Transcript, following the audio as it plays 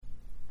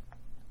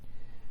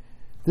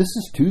This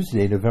is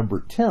Tuesday,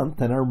 November 10th,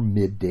 and our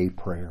midday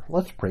prayer.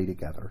 Let's pray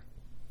together.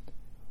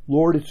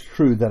 Lord, it's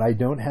true that I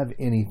don't have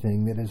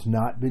anything that has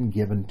not been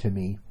given to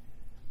me.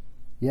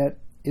 Yet,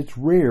 it's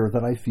rare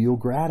that I feel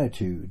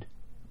gratitude.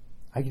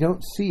 I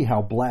don't see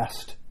how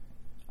blessed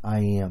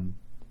I am.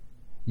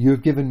 You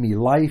have given me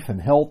life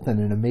and health and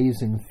an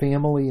amazing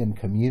family and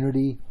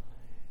community.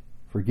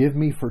 Forgive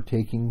me for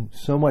taking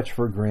so much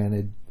for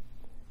granted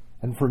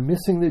and for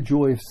missing the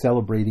joy of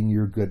celebrating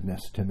your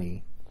goodness to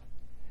me.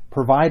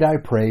 Provide, I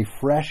pray,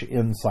 fresh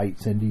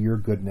insights into your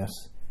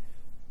goodness,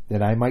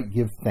 that I might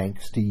give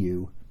thanks to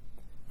you.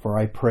 For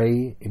I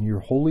pray in your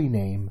holy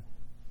name,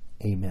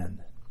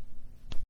 amen.